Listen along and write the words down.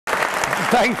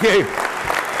Thank you.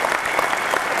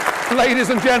 Ladies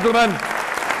and gentlemen,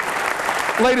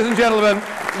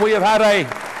 we have had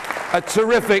a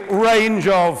terrific range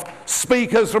of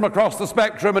speakers from across the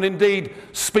spectrum and indeed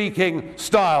speaking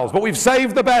styles. But we've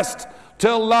saved the best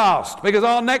till last, because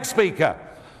our next speaker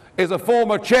is a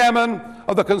former chairman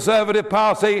of the Conservative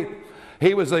Party.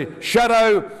 He was a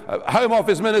shadow Home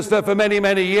Office minister for many,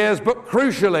 many years, but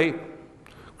crucially,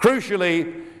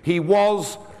 he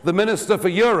was the Minister for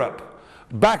Europe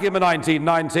back in the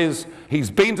 1990s.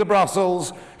 He's been to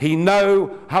Brussels, he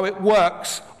knows how it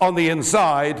works on the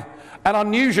inside, and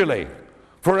unusually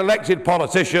for an elected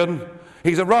politician,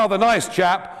 he's a rather nice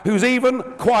chap who's even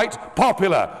quite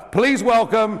popular. Please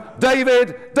welcome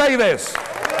David Davis.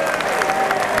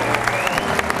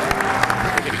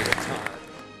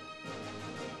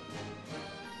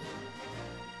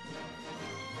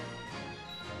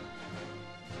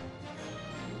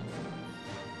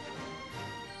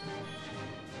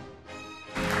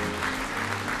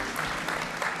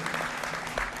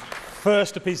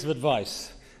 First, a piece of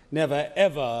advice. Never,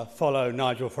 ever follow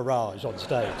Nigel Farage on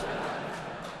stage.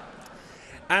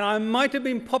 And I might have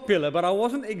been popular, but I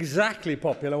wasn't exactly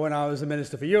popular when I was the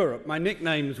Minister for Europe. My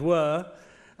nicknames were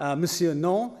Monsieur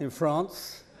Non in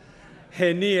France,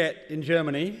 Herr Niet in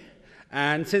Germany,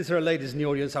 and since there are ladies in the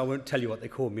audience, I won't tell you what they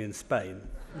called me in Spain.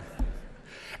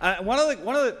 One of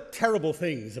the terrible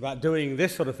things about doing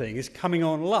this sort of thing is coming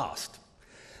on last.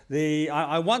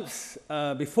 I once,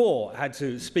 before, had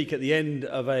to speak at the end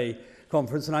of a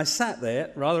conference, and I sat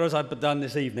there, rather as I've done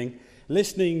this evening,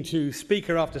 listening to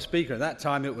speaker after speaker. At that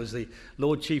time, it was the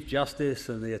Lord Chief Justice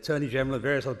and the Attorney General and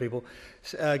various other people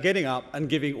getting up and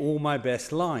giving all my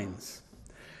best lines.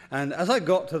 And as I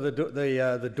got to the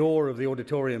door of the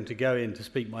auditorium to go in to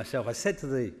speak myself, I said to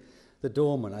the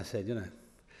doorman, I said, you know,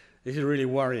 this is really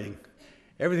worrying.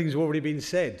 Everything's already been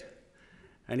said.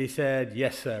 And he said,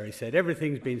 yes, sir. He said,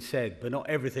 everything's been said, but not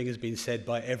everything has been said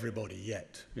by everybody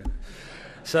yet. You know.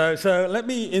 So let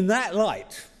me, in that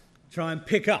light, try and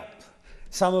pick up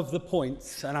some of the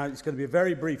points, and it's going to be a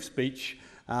very brief speech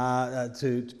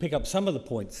to pick up some of the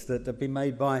points that have been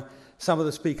made by some of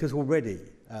the speakers already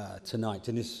tonight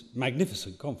in this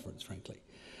magnificent conference, frankly.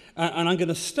 And I'm going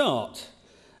to start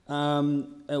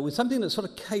with something that sort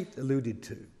of Kate alluded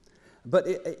to. But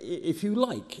if you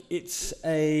like, it's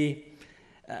a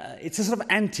sort of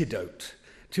antidote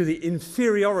to the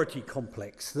inferiority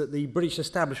complex that the British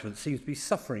establishment seems to be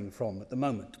suffering from at the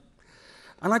moment.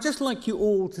 And I'd just like you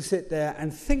all to sit there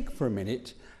and think for a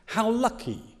minute how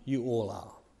lucky you all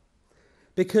are.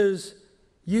 Because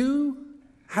you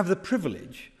have the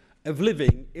privilege of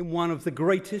living in one of the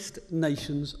greatest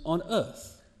nations on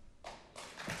earth.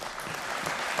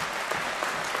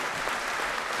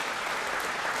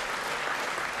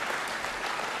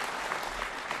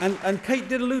 And Kate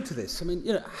did allude to this. I mean,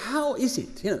 you know, how is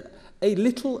it, you know, a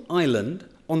little island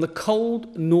on the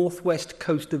cold northwest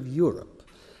coast of Europe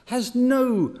has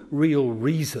no real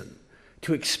reason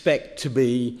to expect to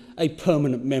be a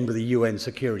permanent member of the UN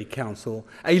Security Council,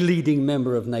 a leading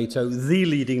member of NATO, the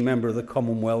leading member of the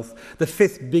Commonwealth, the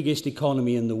fifth biggest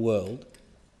economy in the world,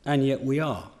 and yet we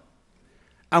are.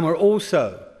 And we're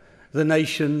also the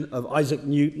nation of Isaac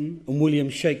Newton and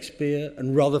William Shakespeare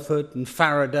and Rutherford and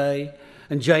Faraday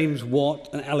and James Watt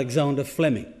and Alexander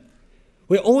Fleming.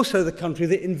 We're also the country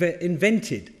that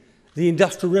invented the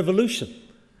Industrial Revolution.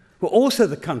 We're also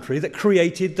the country that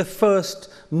created the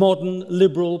first modern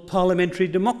liberal parliamentary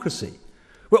democracy.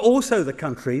 We're also the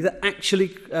country that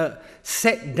actually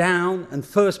set down and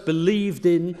first believed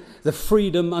in the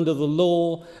freedom under the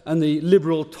law and the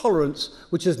liberal tolerance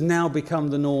which has now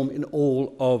become the norm in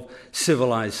all of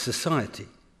civilized society.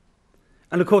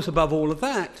 And of course, above all of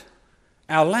that,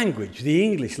 our language, the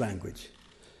English language,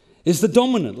 is the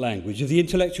dominant language of the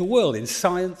intellectual world in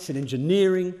science, in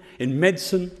engineering, in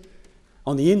medicine,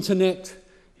 on the internet,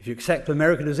 if you accept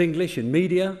American as English, in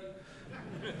media,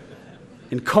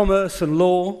 in commerce and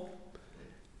law.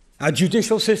 Our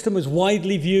judicial system is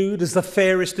widely viewed as the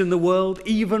fairest in the world.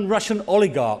 Even Russian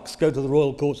oligarchs go to the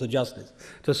Royal Courts of Justice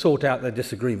to sort out their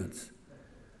disagreements.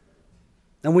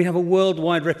 And we have a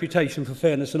worldwide reputation for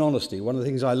fairness and honesty. One of the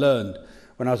things I learned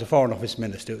when I was a Foreign Office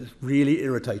Minister, it was really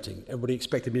irritating. Everybody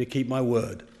expected me to keep my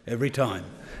word every time.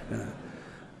 You know.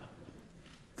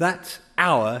 That's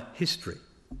our history,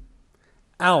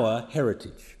 our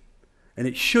heritage, and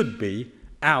it should be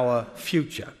our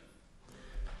future.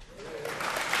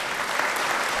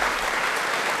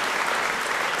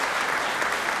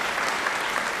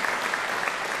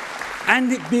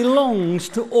 And it belongs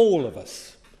to all of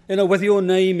us. You know, whether your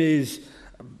name is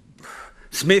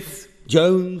Smith,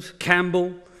 Jones,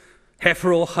 Campbell,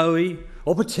 Heifer or Hoey,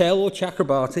 or Patel or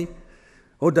Chakrabarti,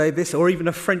 or Davis, or even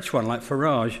a French one like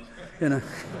Farage, you know.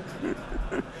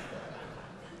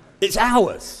 It's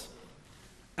ours.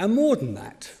 And more than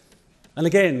that, and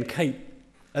again, Kate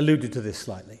alluded to this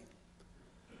slightly,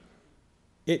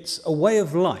 it's a way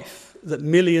of life that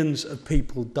millions of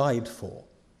people died for.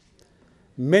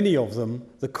 Many of them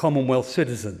the Commonwealth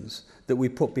citizens that we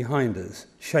put behind us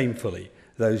shamefully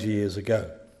those years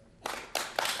ago.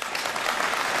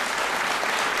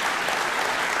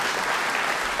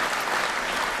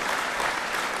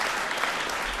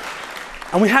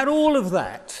 And we had all of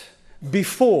that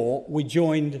before we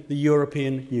joined the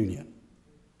European Union.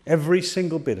 Every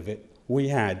single bit of it we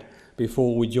had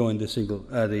before we joined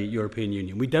the European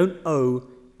Union. We don't owe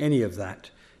any of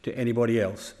that to anybody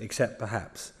else, except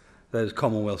perhaps those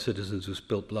Commonwealth citizens who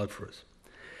spilt blood for us.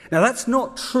 Now, that's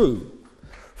not true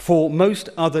for most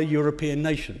other European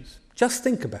nations. Just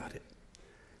think about it.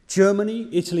 Germany,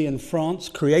 Italy, and France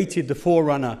created the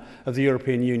forerunner of the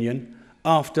European Union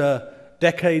after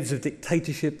decades of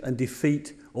dictatorship and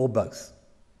defeat, or both.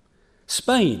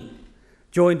 Spain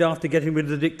joined after getting rid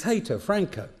of the dictator,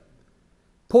 Franco.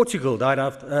 Portugal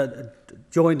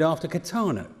joined after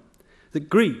Catano.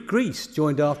 Greece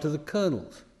joined after the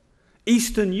colonels.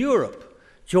 Eastern Europe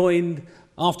joined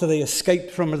after they escaped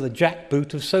from the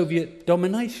jackboot of Soviet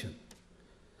domination.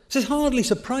 So it's hardly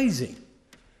surprising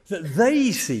that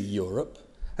they see Europe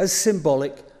as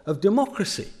symbolic of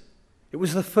democracy. It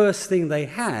was the first thing they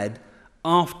had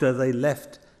after they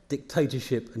left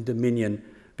dictatorship and dominion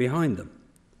behind them.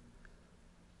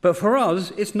 But for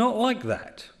us, it's not like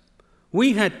that.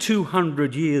 We had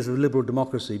 200 years of liberal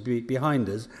democracy behind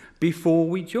us before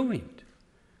we joined.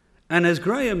 And as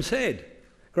Graham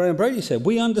Brady said,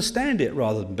 we understand it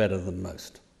rather than better than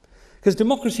most. Because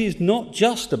democracy is not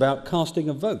just about casting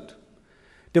a vote.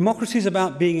 Democracy is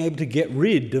about being able to get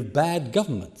rid of bad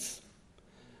governments.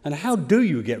 And how do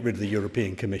you get rid of the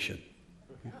European Commission?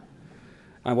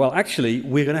 Well, actually,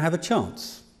 we're going to have a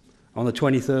chance on the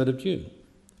 23rd of June.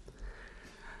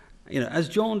 You know, as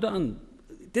John Donne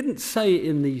didn't say it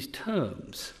in these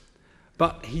terms,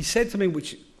 but he said something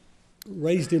which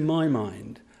raised in my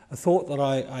mind a thought that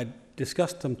I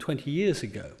discussed some 20 years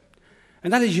ago.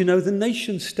 And that is, you know, the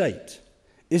nation state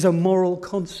is a moral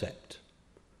concept.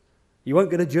 You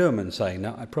won't get a German saying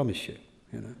that, I promise you.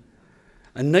 You know,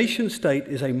 a nation state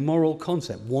is a moral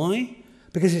concept. Why?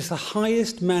 Because it's the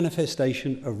highest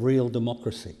manifestation of real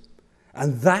democracy.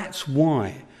 And that's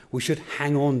why we should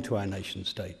hang on to our nation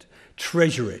state,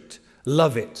 treasure it,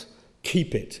 love it,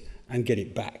 keep it, and get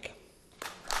it back.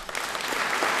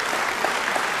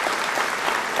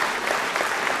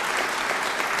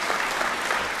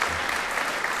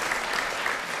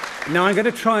 Now, I'm going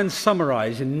to try and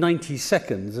summarize in 90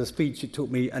 seconds a speech it took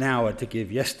me an hour to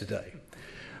give yesterday.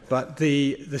 But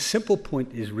the simple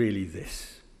point is really this.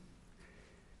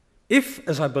 If,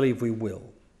 as I believe we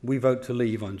will, we vote to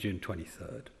leave on June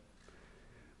 23rd,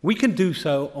 we can do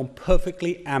so on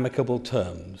perfectly amicable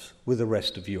terms with the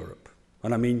rest of Europe.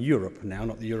 And I mean Europe now,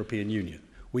 not the European Union.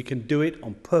 We can do it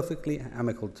on perfectly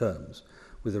amicable terms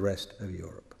with the rest of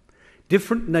Europe.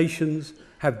 Different nations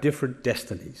have different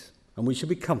destinies, and we should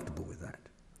be comfortable with that.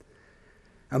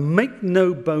 And make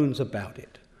no bones about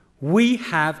it, we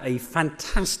have a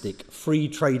fantastic free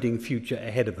trading future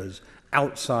ahead of us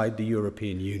outside the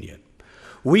European Union.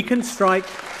 We can strike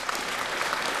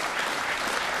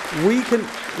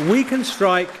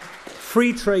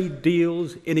free trade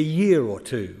deals in a year or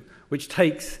two, which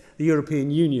takes the European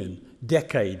Union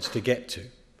decades to get to.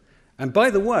 And by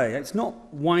the way, it's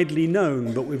not widely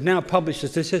known, but we've now published the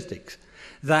statistics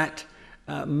that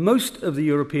most of the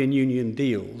European Union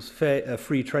deals,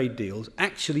 free trade deals,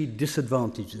 actually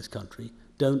disadvantage this country,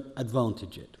 don't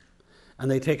advantage it. And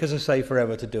they take, as I say,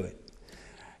 forever to do it.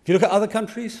 If you look at other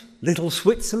countries, little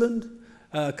Switzerland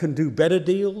can do better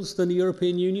deals than the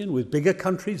European Union with bigger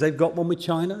countries. They've got one with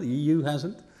China, the EU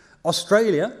hasn't.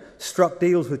 Australia struck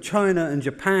deals with China and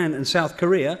Japan and South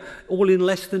Korea all in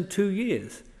less than 2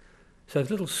 years. So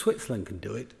if little Switzerland can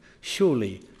do it,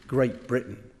 surely Great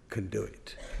Britain can do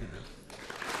it. You know.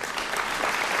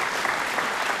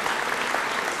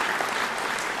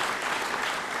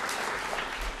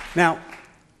 Now,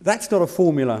 that's not a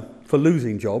formula for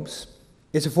losing jobs.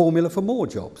 It's a formula for more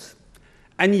jobs.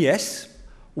 And yes,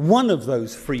 one of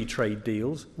those free trade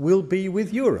deals will be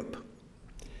with Europe.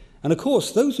 And of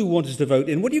course, those who want us to vote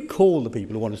in, what do you call the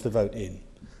people who want us to vote in?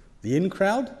 The in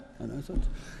crowd?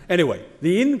 Anyway,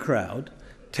 the in crowd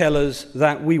tell us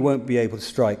that we won't be able to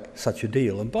strike such a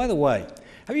deal. And by the way,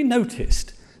 have you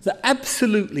noticed that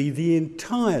absolutely the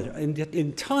entirety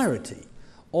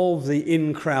of the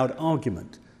in crowd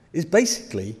argument is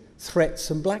basically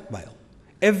threats and blackmail?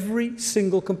 Every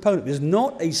single component. There's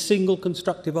not a single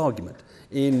constructive argument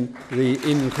in the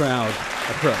in-crowd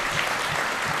approach.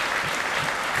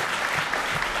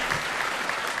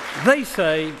 They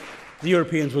say the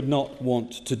Europeans would not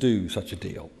want to do such a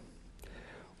deal.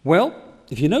 Well,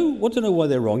 if you want to know why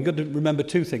they're wrong, you've got to remember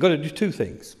two things. You've got to do two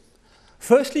things.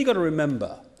 Firstly, you've got to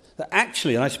remember that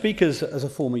actually, and I speak as a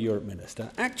former Europe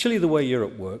minister, actually the way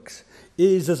Europe works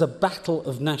is as a battle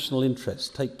of national interests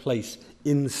take place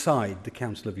inside the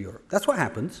Council of Europe. That's what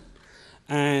happens.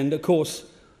 And of course,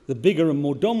 the bigger and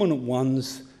more dominant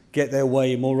ones get their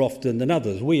way more often than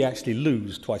others. We actually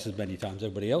lose twice as many times as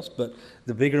everybody else, but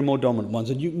the bigger and more dominant ones,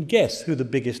 and you can guess who the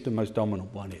biggest and most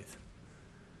dominant one is.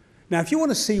 Now, if you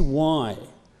want to see why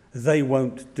they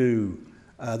won't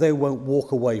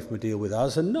walk away from a deal with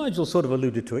us, and Nigel sort of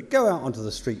alluded to it, go out onto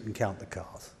the street and count the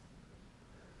cars.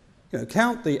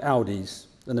 Count the Audis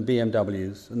and the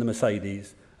BMWs and the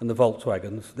Mercedes and the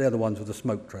Volkswagens. They're the ones with the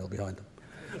smoke trail behind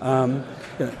them.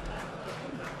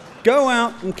 Go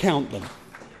out and count them,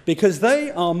 because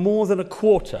they are more than a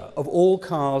quarter of all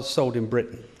cars sold in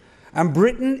Britain. And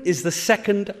Britain is the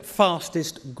second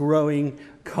fastest growing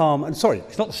car... Sorry,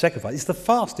 it's not the second fastest, it's the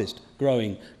fastest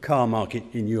growing car market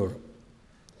in Europe.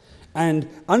 And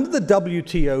under the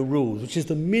WTO rules, which is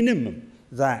the minimum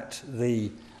that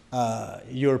the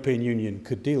European Union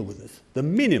could deal with us, the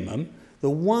minimum, the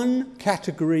one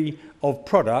category of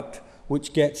product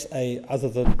which gets other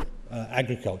than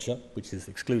agriculture, which is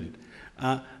excluded,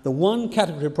 the one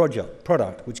category of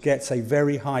product which gets a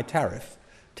very high tariff,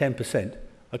 10%,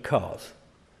 are cars.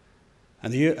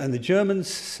 And the Germans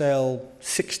sell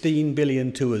 16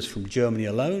 billion to us from Germany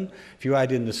alone. If you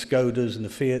add in the Skodas and the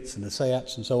Fiats and the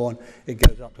Seats and so on, it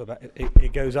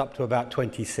goes up to about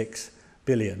 26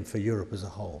 billion for Europe as a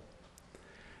whole.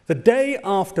 The day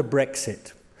after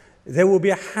Brexit, there will be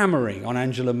a hammering on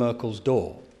Angela Merkel's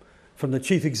door from the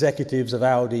chief executives of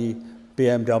Audi,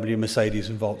 BMW, Mercedes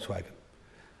and Volkswagen,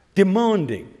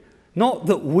 demanding not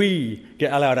that we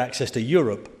get allowed access to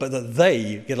Europe, but that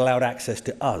they get allowed access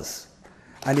to us.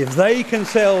 And if they can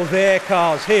sell their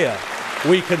cars here,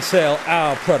 we can sell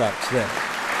our products there.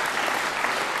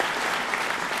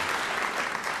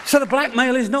 So the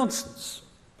blackmail is nonsense.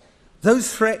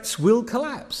 Those threats will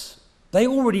collapse. They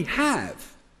already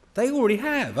have. They already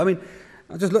have. I mean,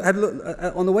 I just had a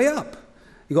look on the way up.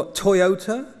 You've got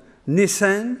Toyota,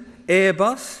 Nissan,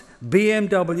 Airbus,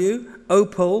 BMW,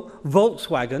 Opel,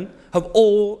 Volkswagen have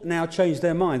all now changed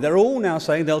their mind. They're all now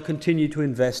saying they'll continue to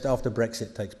invest after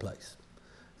Brexit takes place.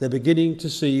 They're beginning to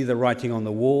see the writing on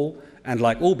the wall, and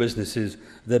like all businesses,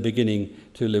 they're beginning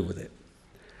to live with it.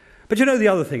 But you know the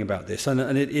other thing about this, and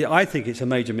I think it's a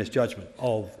major misjudgment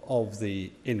of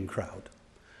the in-crowd,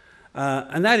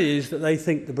 and that is that they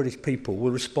think the British people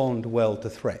will respond well to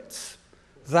threats.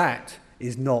 That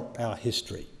is not our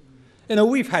history.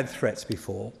 We've had threats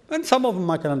before, and some of them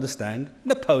I can understand.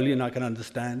 Napoleon I can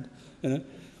understand. The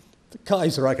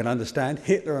Kaiser I can understand.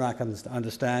 Hitler I can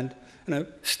understand.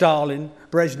 Stalin,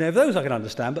 Brezhnev, those I can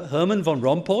understand, but Herman von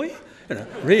Rompuy,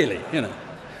 really.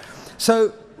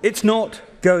 So it's not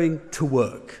going to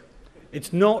work.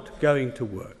 It's not going to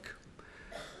work.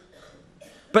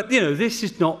 But, this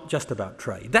is not just about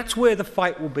trade. That's where the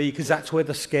fight will be, because that's where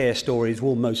the scare stories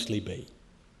will mostly be.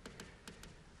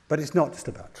 But it's not just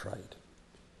about trade.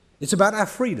 It's about our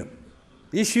freedom.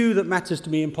 The issue that matters to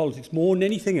me in politics more than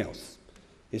anything else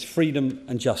is freedom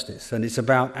and justice, and it's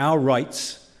about our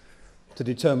rights to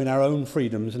determine our own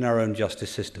freedoms and our own justice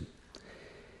system.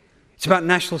 It's about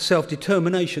national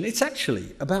self-determination. It's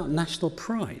actually about national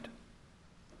pride.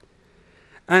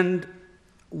 And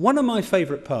one of my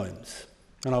favourite poems,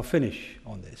 and I'll finish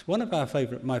on this, one of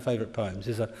my favourite poems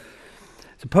is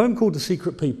it's a poem called The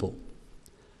Secret People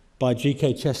by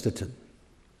G.K. Chesterton.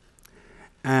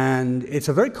 And it's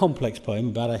a very complex poem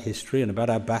about our history and about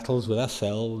our battles with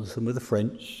ourselves and with the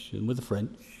French and with the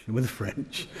French and with the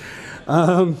French.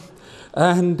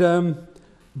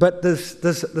 But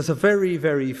there's a very,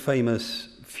 very famous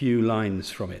few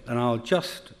lines from it, and I'll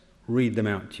just read them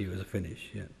out to you as a finish.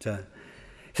 It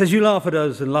says, "You laugh at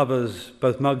us and love us,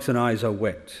 both mugs and eyes are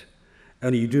wet,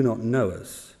 only you do not know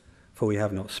us, for we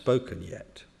have not spoken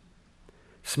yet.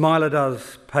 Smile at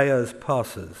us, pay us,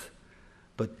 pass us,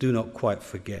 but do not quite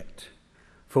forget,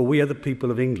 for we are the people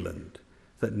of England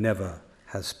that never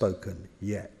has spoken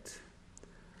yet."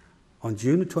 On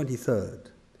June the 23rd,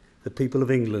 the people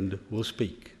of England will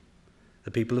speak.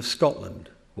 The people of Scotland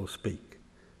will speak.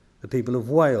 The people of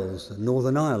Wales and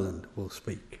Northern Ireland will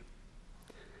speak.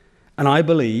 And I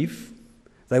believe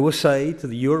they will say to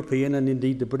the European and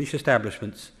indeed the British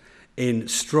establishments in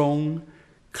strong,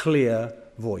 clear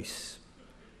voice,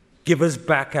 "Give us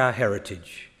back our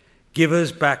heritage. Give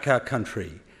us back our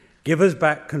country. Give us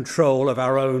back control of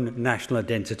our own national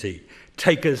identity.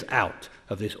 Take us out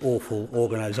of this awful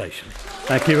organisation.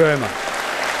 Thank you very much.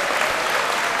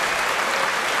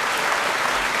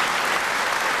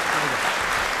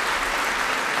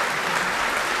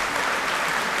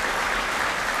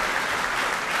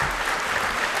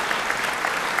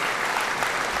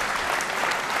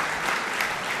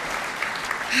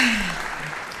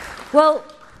 Well,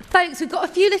 folks, we've got a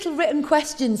few little written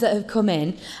questions that have come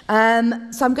in,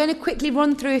 so I'm going to quickly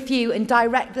run through a few and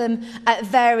direct them at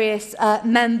various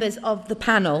members of the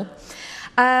panel.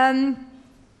 Actually,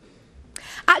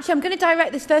 I'm going to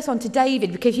direct this first one to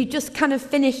David, because you just kind of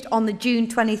finished on the June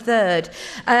 23rd.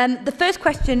 The first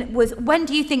question was, when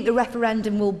do you think the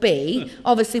referendum will be?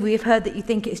 Obviously, we have heard that you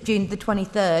think it's June the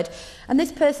 23rd. And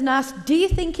this person asked, do you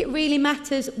think it really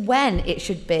matters when it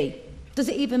should be? Does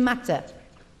it even matter?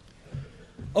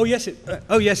 Oh yes,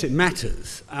 it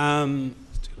matters. The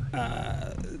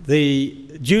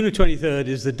June the 23rd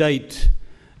is the date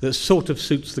that sort of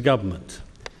suits the government,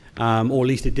 or at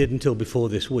least it did until before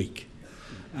this week.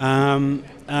 And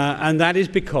that is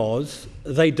because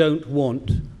they don't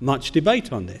want much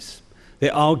debate on this.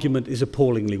 Their argument is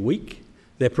appallingly weak.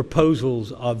 Their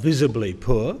proposals are visibly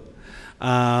poor.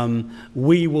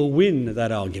 We will win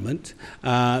that argument.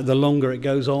 The longer it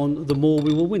goes on, the more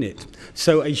we will win it.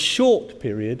 So a short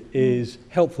period is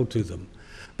helpful to them.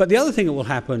 But the other thing that will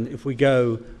happen if we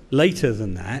go later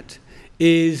than that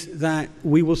is that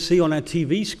we will see on our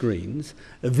TV screens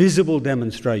a visible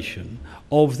demonstration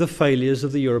of the failures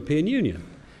of the European Union,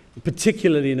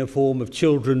 particularly in the form of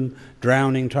children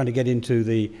drowning, trying to get into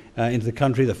the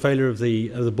country, the failure of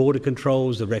the border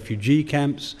controls, the refugee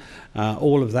camps,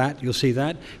 all of that. You'll see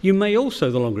that. You may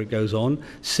also, the longer it goes on,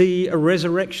 see a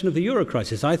resurrection of the euro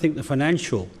crisis. I think the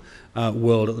financial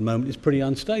world at the moment is pretty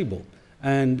unstable.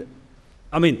 And,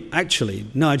 I mean, actually,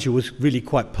 Nigel was really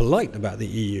quite polite about the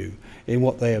EU in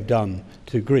what they have done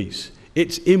to Greece.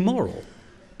 It's immoral.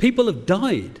 People have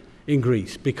died in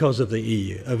Greece because of the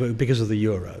EU, because of the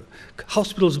euro.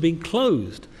 Hospitals have been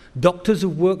closed. Doctors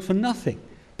have worked for nothing.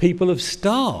 People have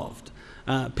starved.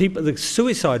 The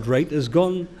suicide rate has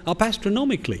gone up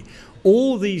astronomically.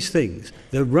 All these things,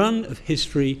 the run of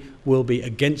history will be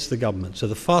against the government. So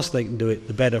the faster they can do it,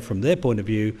 the better from their point of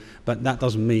view. But that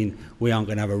doesn't mean we aren't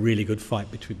going to have a really good fight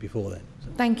before then.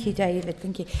 Thank you, David.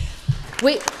 Thank you.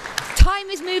 Time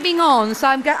is moving on, so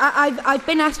I've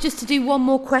been asked just to do one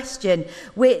more question,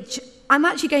 which I'm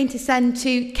actually going to send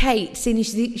to Kate, seeing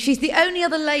she's the only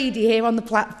other lady here on the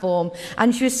platform,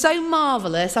 and she was so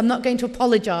marvellous, I'm not going to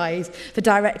apologise for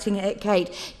directing it at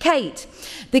Kate. Kate,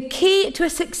 the key to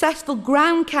a successful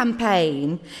ground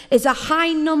campaign is a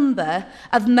high number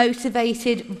of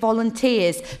motivated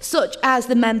volunteers, such as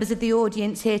the members of the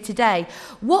audience here today.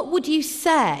 What would you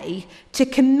say to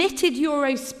committed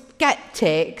Eurosceptics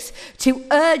to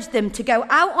urge them to go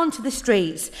out onto the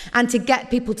streets and to get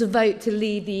people to vote to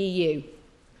leave the EU?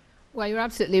 Well, you're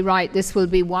absolutely right. This will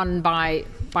be won by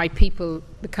people,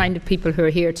 the kind of people who are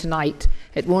here tonight.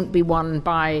 It won't be won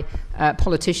by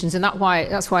politicians, and that's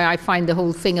why I find the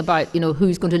whole thing about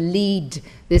who's going to lead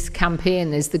this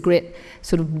campaign is the great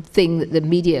sort of thing that the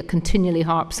media continually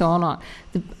harps on.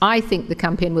 I think the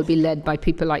campaign will be led by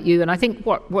people like you, and I think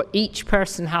what each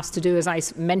person has to do, as I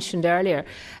mentioned earlier,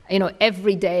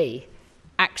 every day,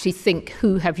 actually think,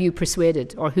 who have you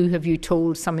persuaded, or who have you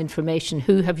told some information,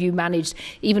 who have you managed,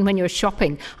 even when you're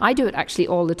shopping. I do it actually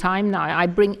all the time now. I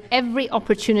bring every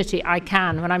opportunity I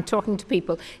can when I'm talking to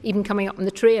people, even coming up on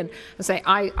the train, and say,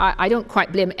 I don't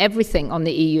quite blame everything on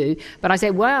the EU, but I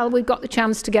say, well, we've got the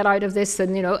chance to get out of this,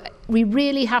 and we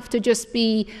really have to just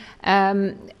be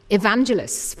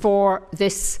evangelists for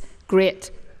this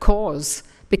great cause,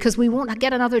 because we won't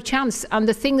get another chance. And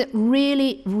the thing that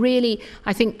really, really,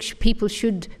 I think people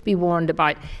should be warned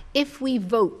about, if we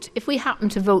happen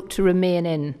to vote to remain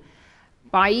in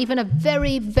by even a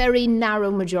very, very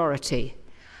narrow majority,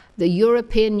 the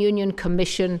European Union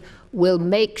Commission will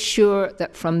make sure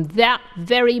that from that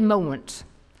very moment,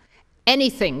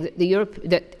 anything that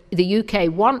the UK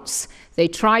wants, they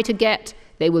try to get,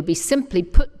 they will be simply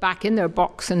put back in their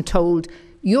box and told,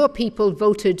 your people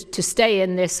voted to stay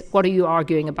in this, what are you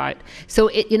arguing about? So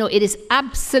it is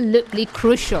absolutely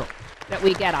crucial that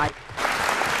we get out.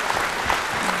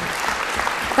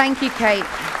 Thank you, Kate.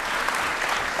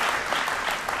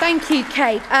 Thank you,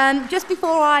 Kate. Just before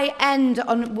I end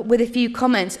with a few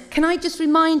comments, can I just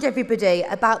remind everybody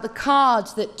about the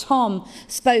cards that Tom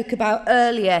spoke about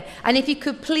earlier? And if you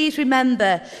could please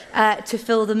remember to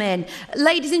fill them in.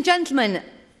 Ladies and gentlemen,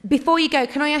 before you go,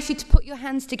 can I ask you to put your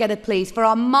hands together, please, for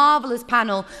our marvellous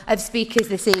panel of speakers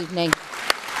this evening.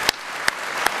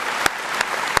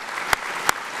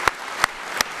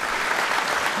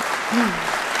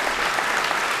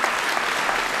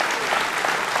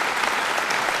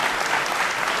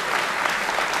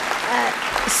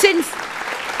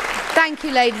 Thank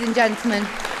you, ladies and gentlemen.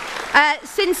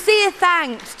 Sincere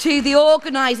thanks to the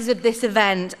organisers of this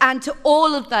event and to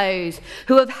all of those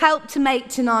who have helped to make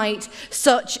tonight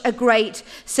such a great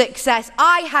success.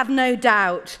 I have no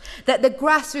doubt that the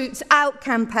Grassroots Out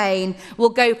campaign will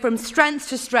go from strength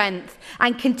to strength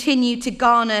and continue to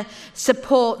garner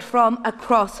support from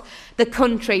across the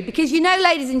country. Because you know,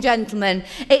 ladies and gentlemen,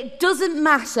 it doesn't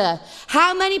matter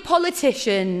how many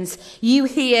politicians you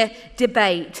hear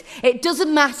debate. It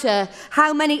doesn't matter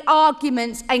how many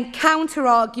arguments and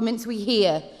counter-arguments we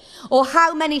hear, or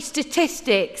how many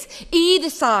statistics either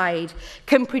side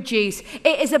can produce.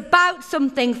 It is about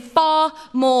something far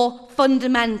more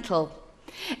fundamental.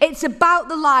 It's about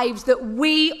the lives that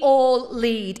we all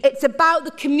lead. It's about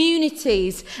the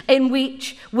communities in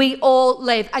which we all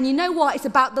live. And you know what? It's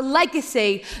about the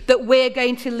legacy that we're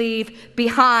going to leave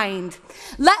behind.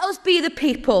 Let us be the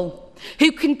people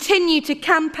who continue to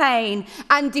campaign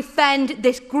and defend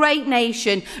this great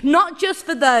nation, not just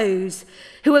for those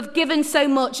who have given so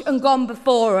much and gone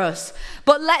before us,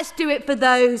 but let's do it for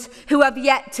those who have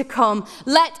yet to come.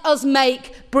 Let us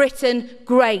make Britain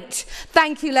great.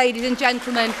 Thank you, ladies and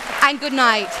gentlemen, and good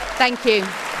night. Thank you.